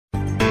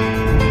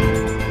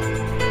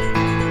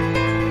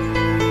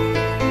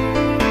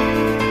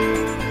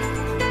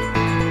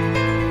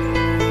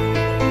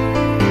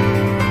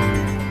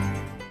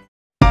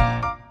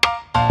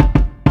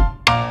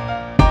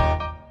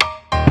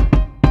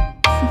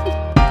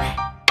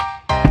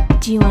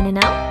Do you wanna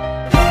know?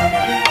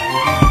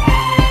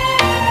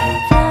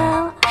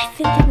 Well, I've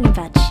been thinking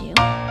about you,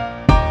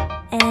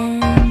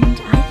 and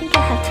I think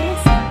I have to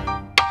listen,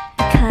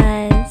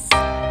 because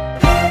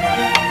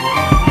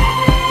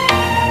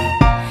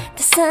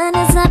the sun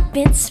is up,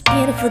 it's a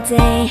beautiful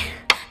day.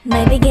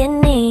 My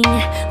beginning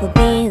will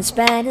be as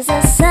bright as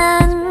the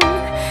sun.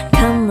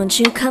 Come, won't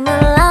you come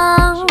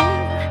along?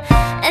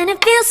 And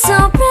it feels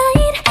so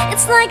bright,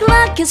 it's like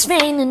luck is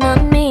raining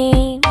on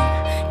me.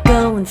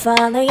 Go and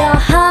follow your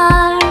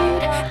heart,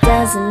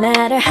 doesn't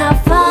matter how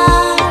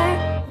far.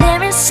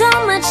 There is so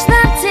much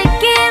love to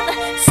give,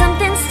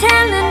 something's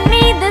telling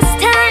me this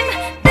time.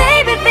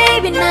 Baby,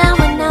 baby, now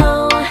I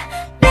know.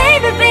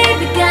 Baby,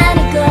 baby,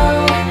 gotta go.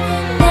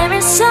 There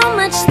is so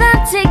much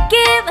love to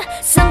give,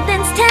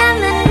 something's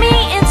telling me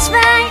it's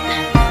right.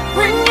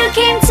 When you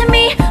came to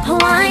me, oh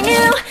I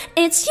knew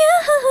it's you,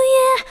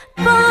 yeah,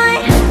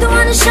 boy. The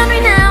one who showed me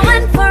now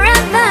and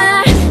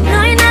forever.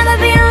 No, you'll never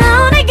be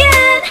alone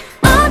again.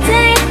 All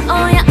day,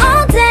 oh yeah,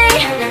 all day.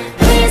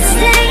 Please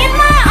stay in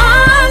my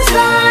arms,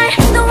 boy.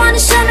 The one who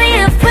showed me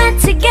if we're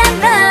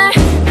together.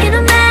 It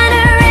don't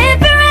matter if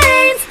it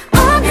rains.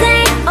 All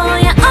day, oh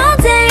yeah, all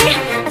day.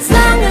 As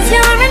long as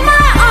you're in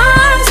my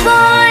arms,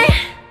 boy.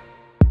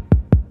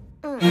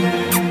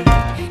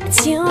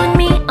 It's you and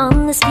me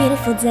on this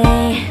beautiful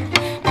day,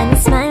 and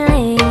it's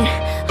smiling,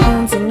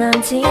 holding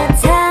on to you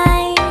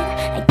tight.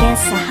 I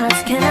guess our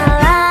hearts can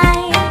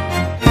align,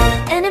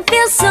 and it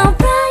feels so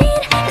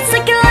bright. It's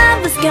like your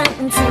love has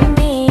gotten to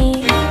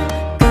me.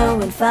 Go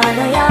and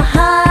follow your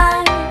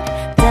heart,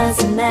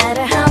 doesn't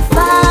matter how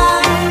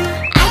far.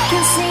 I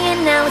can see it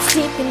now, it's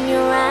deep in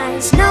your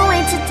eyes. No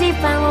way to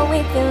define what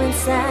we feel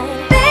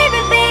inside.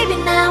 Baby, baby,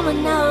 now I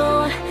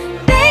know.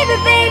 Baby,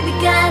 baby,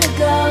 gotta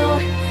go.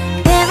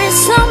 There is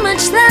so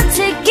much love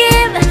to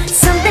give,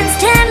 something's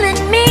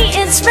telling me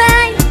it's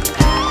right.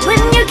 When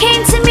you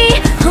came to me,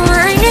 oh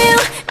I knew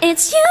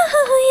it's you,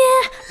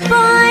 yeah,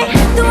 boy.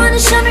 The one who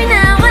showed me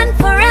now and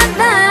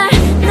forever.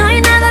 No,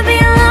 you'll never be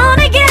alone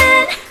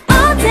again.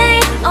 All day,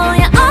 oh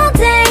yeah, all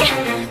day.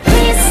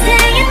 Please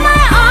stay in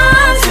my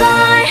arms,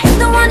 boy.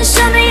 The one who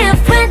showed me if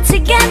we're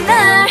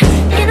together.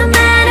 It don't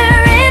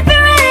matter if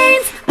it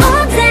rains.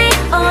 All day,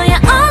 oh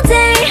yeah, all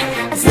day.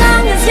 As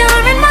long as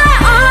you're in my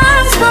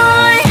arms,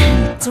 boy.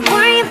 Don't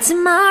worry of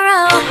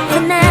tomorrow,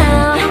 for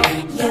now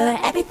you're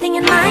everything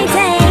in my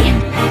day.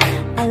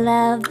 I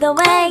love the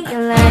way you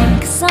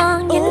like a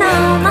song, you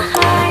know my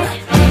heart.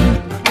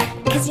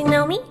 Cause you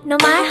know me, know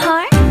my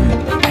heart.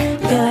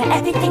 You're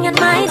everything in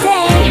my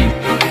day.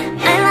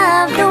 I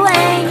love the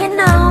way you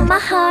know my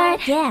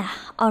heart. Yeah,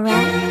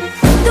 alright.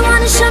 The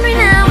one who showed me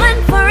now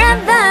and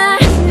forever.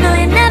 No,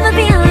 you'll never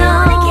be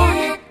alone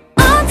again.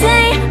 All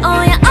day,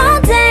 oh yeah,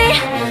 all day.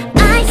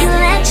 I can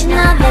let you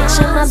know that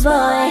you're my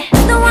boy.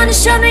 The one who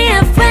showed me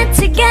if we're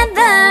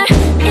together.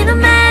 It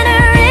don't matter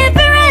if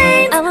it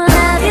rains. I will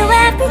love you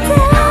every day.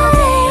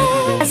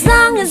 As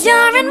long as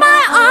you're in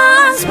my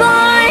arms,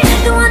 boy.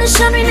 The one who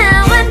showed me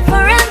now and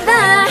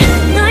forever.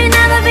 No, you'll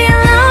never be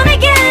alone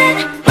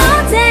again.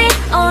 All day,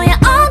 oh yeah,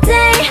 all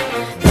day.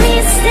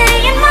 Please stay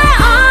in my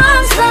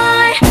arms,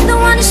 boy. The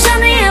one who showed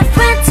me if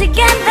we're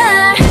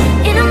together.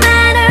 It don't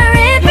matter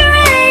if it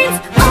rains.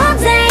 All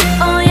day,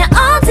 oh yeah,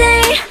 all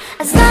day.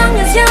 As long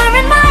as you're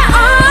in my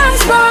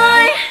arms,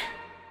 boy.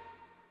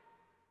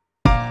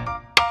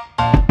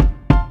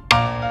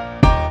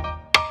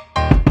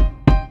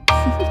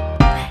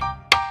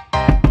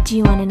 Do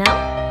you wanna know?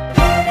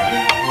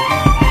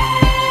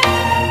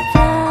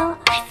 Well,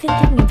 I've been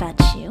thinking about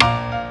you,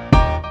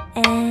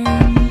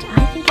 and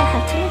I think I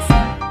have to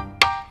listen,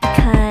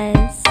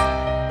 because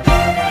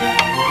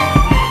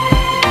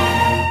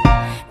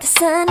the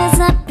sun is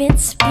up,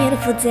 it's a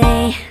beautiful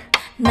day.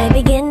 My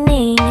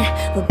beginning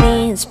will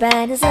be as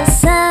bright as the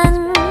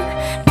sun.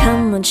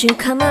 Come, won't you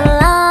come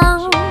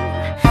along?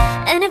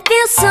 And it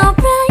feels so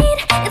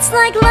bright, it's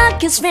like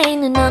luck is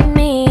raining on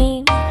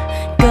me.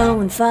 Go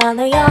and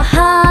follow your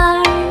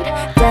heart,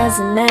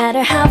 doesn't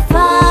matter how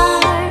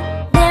far.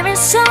 There is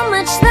so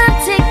much love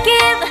to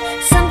give,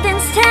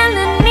 something's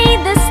telling me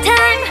this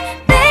time.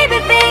 Baby,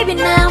 baby,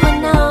 now I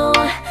know.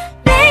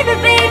 Baby,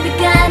 baby,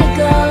 gotta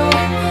go.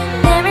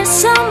 There is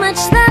so much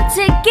love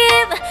to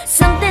give,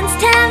 something's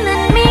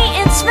telling me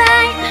it's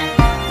right.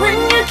 When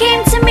you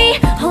came to me,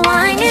 oh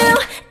I knew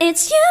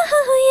it's you,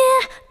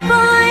 yeah,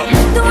 boy.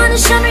 The one who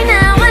showed me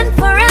now and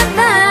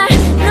forever.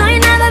 No,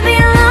 you'll never be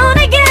alone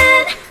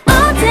again.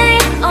 All day,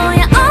 oh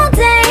yeah, all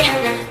day.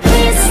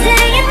 Please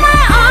stay in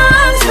my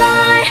arms,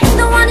 boy.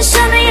 The one who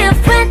showed me if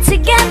we're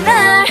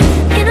together.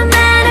 It don't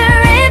matter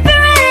if it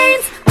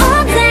rains.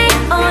 All day,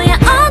 oh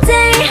yeah, all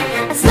day.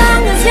 As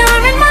long as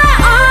you're in my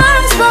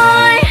arms,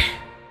 boy.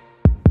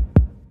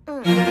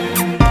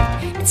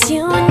 It's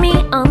you and me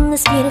on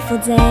this beautiful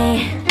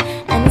day,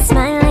 and it's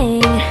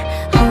smiling,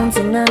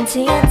 holding on to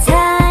you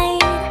tight.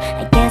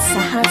 I guess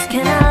our hearts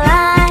can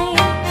align,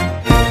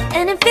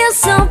 and it feels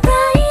so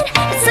bright.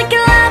 It's like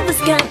your love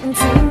has gotten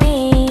to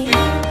me.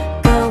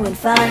 Go and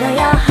follow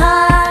your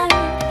heart,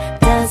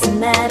 doesn't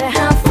matter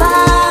how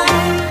far.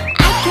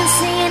 I can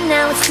see it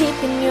now, it's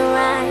deep in your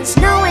eyes.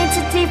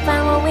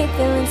 we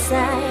feel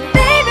inside.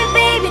 Baby,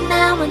 baby,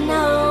 now I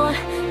know.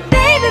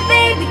 Baby,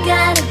 baby,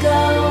 gotta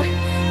go.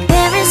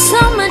 There is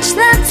so much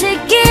love to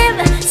give.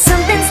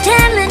 Something's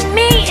telling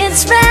me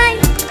it's right.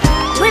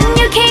 When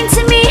you came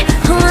to me,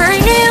 oh, I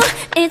knew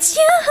it's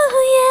you,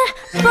 yeah,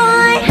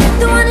 boy.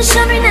 The one who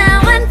showed me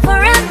now and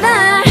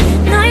forever.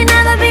 No, you'll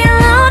never be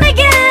alone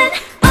again.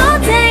 All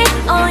day,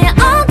 oh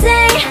yeah, all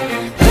day.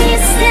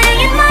 Please stay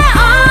in my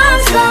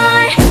arms,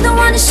 boy. The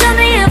one who showed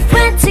me if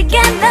we're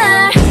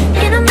together.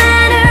 It don't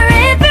matter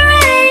if it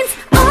rains.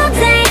 All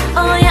day,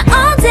 oh yeah,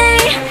 all day.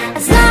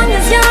 As long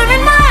as you're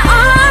in my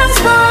arms,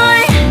 boy.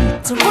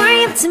 Don't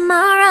worry of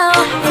tomorrow.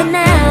 For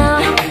now,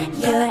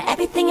 you're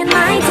everything in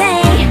my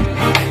day.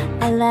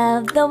 I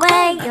love the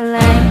way you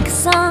like a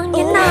song.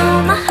 You know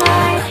my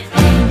heart.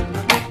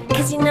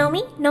 Cause you know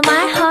me, know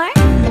my heart.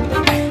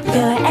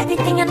 You're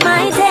everything in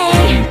my day.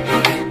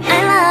 I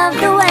love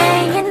the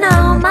way you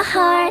know my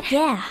heart.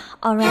 Yeah,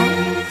 alright.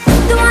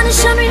 The one who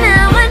showed me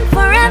now and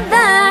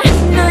forever.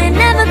 No, you'll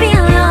never be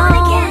alone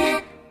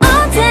again.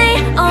 All day,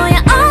 oh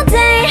yeah, all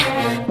day.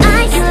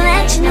 I can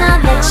let you know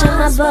that you're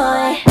my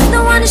boy.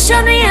 The one who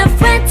showed me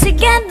if we're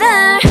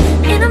together.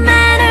 It don't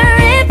matter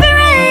if it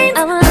rains.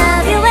 I will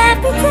love you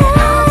every day.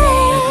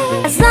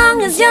 As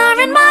long as you're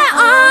in my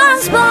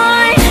arms,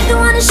 boy. The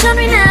one who showed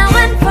me now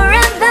and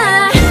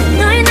forever.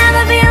 No, you'll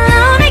never be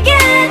alone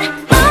again.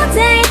 All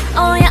day,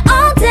 oh yeah,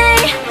 all day.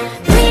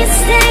 Please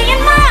stay in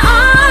my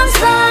arms,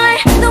 boy.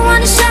 The one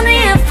who showed me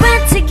if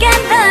we're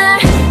together.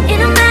 It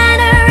don't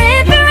matter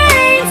if it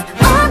rains.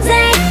 All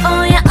day,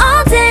 oh yeah,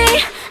 all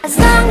day. As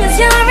long as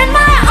you're in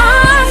my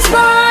arms,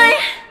 boy.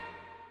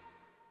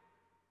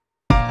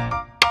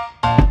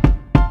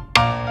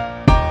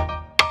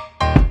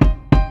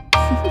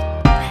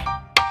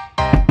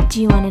 Do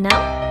you wanna know?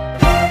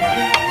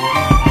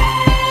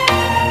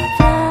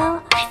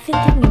 Well, I've been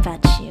thinking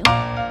about you,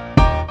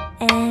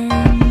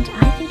 and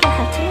I think I'll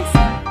have to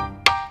listen.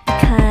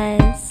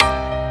 Because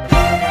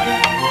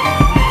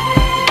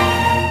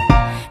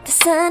the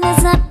sun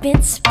is up,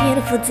 it's a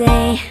beautiful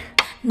day.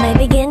 My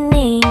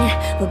beginning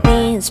will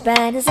be as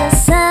bright as the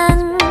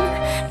sun.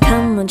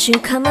 Come, won't you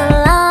come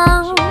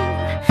along?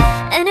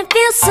 And it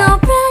feels so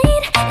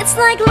bright, it's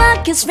like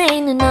luck is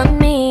raining on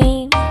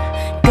me.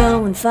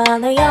 Go and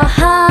follow your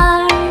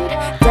heart,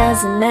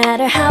 doesn't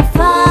matter how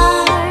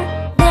far.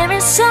 There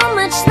is so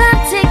much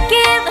love to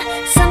give.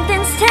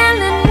 Something's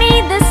telling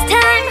me this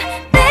time.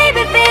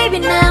 Baby, baby,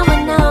 now I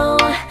know.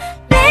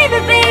 Baby,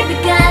 baby,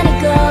 gotta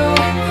go.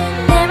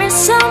 There is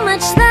so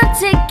much love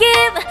to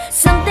give.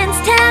 Something's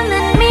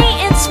telling me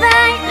it's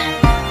right.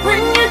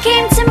 When you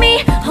came to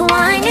me, oh,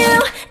 I knew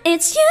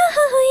it's you,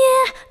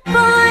 yeah,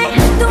 boy.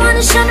 The one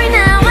who showed me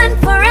now and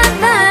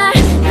forever.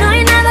 No,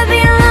 you'll never be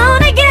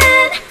alone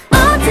again.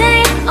 All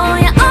day, oh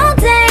yeah, all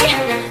day.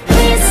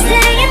 Please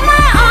stay in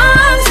my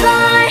arms,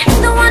 boy.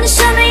 The one who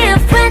showed me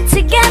if we're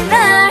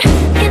together.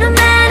 It don't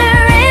matter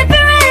if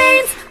it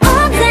rains.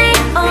 All day,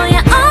 oh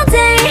yeah, all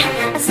day.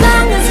 As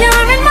long as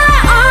you're in my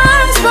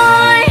arms,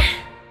 boy.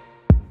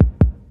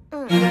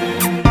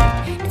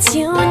 It's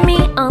you and me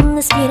on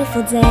this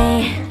beautiful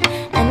day,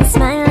 and it's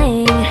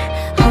smiling,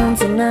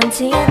 holding on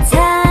to your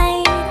tight.